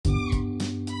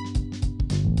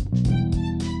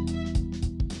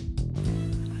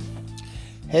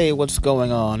Hey, what's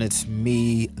going on? It's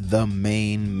me, the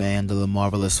main man, the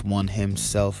marvelous one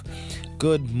himself.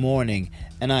 Good morning.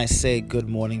 And I say good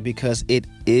morning because it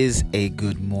is a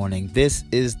good morning. This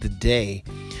is the day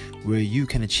where you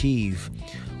can achieve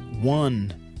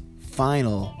one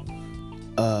final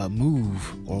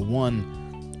move or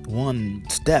one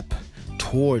step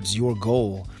towards your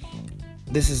goal.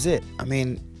 This is it.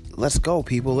 Let's go,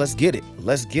 people. Let's get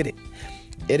it.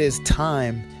 It is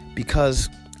time because,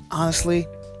 honestly,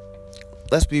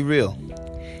 let's be real.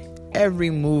 Every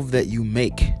move that you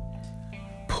make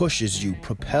pushes you,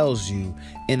 propels you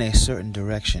in a certain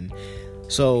direction.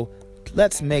 So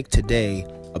let's make today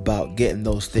about getting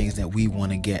those things that we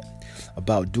want to get,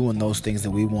 about doing those things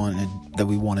that we want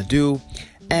to do,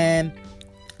 and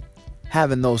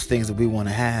having those things that we want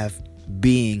to have,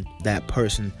 being that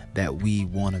person that we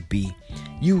want to be.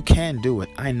 You can do it.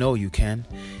 I know you can.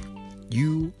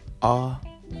 You are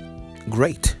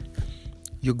great.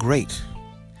 You're great.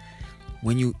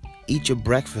 When you eat your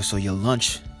breakfast or your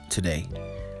lunch today,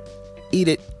 eat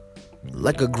it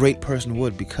like a great person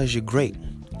would, because you're great.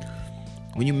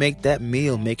 When you make that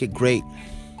meal, make it great.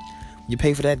 When you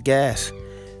pay for that gas,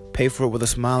 pay for it with a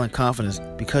smile and confidence,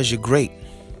 because you're great.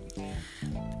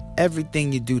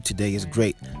 Everything you do today is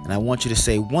great. And I want you to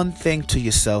say one thing to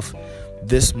yourself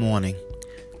this morning.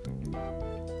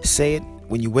 Say it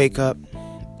when you wake up.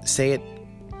 Say it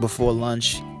before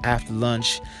lunch, after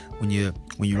lunch, when you're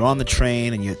on the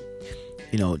train and you're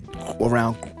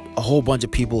around a whole bunch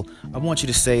of people. I want you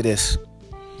to say this: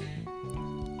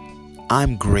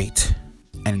 I'm great,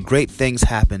 and great things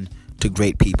happen to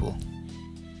great people.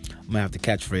 I'm gonna have to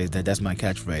catchphrase that. That's my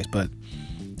catchphrase, but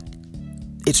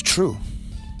it's true.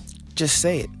 Just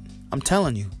say it. I'm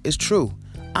telling you, it's true.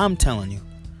 I'm telling you.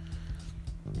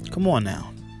 Come on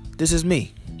now. This is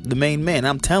me, the main man.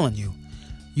 I'm telling you,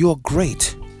 you're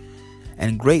great.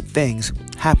 And great things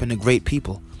happen to great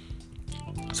people.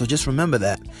 So just remember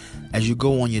that as you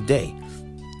go on your day.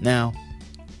 Now,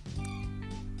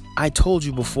 I told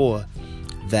you before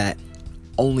that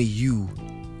only you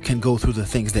can go through the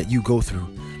things that you go through.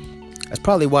 That's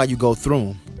probably why you go through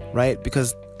them, right?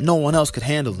 Because no one else could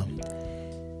handle them.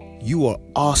 You are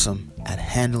awesome at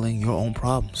handling your own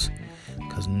problems,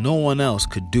 because no one else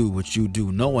could do what you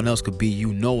do. No one else could be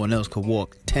you. No one else could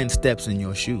walk 10 steps in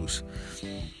your shoes.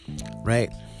 Right?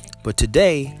 But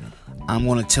today, I'm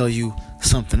going to tell you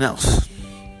something else.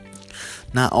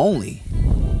 Not only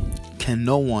can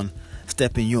no one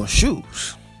step in your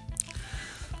shoes,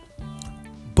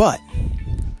 but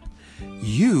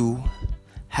you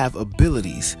have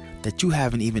abilities that you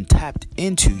haven't even tapped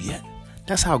into yet.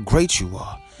 That's how great you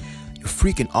are. You're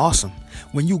freaking awesome.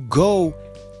 When you go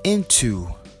into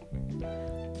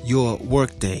your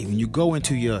work day, when you go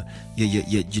into your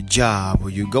job, or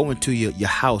you go into your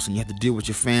house and you have to deal with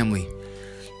your family,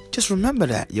 just remember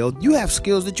that, you have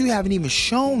skills that you haven't even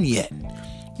shown yet.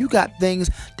 You got things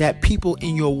that people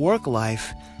in your work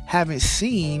life haven't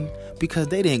seen because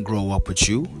they didn't grow up with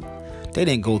you. They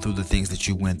didn't go through the things that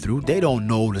you went through. They don't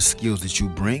know the skills that you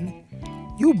bring.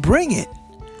 You bring it.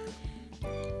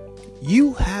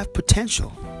 You have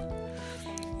potential.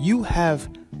 You have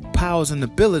powers and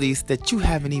abilities that you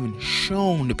haven't even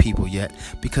shown to people yet,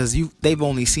 because they've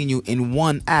only seen you in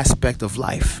one aspect of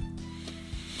life.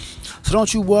 So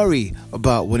don't you worry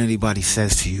about what anybody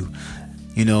says to you.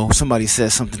 Somebody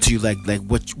says something to you like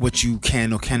what you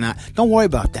can or cannot. Don't worry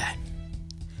about that.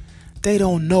 They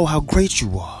don't know how great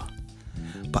you are.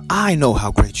 But I know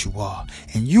how great you are,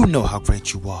 and you know how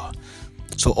great you are.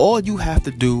 So all you have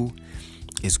to do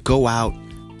is go out,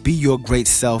 be your great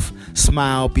self,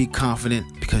 smile, be confident,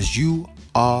 because you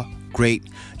are great.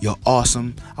 You're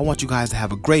awesome. I want you guys to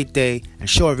have a great day and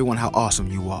show everyone how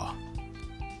awesome you are.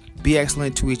 Be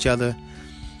excellent to each other,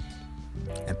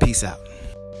 and peace out.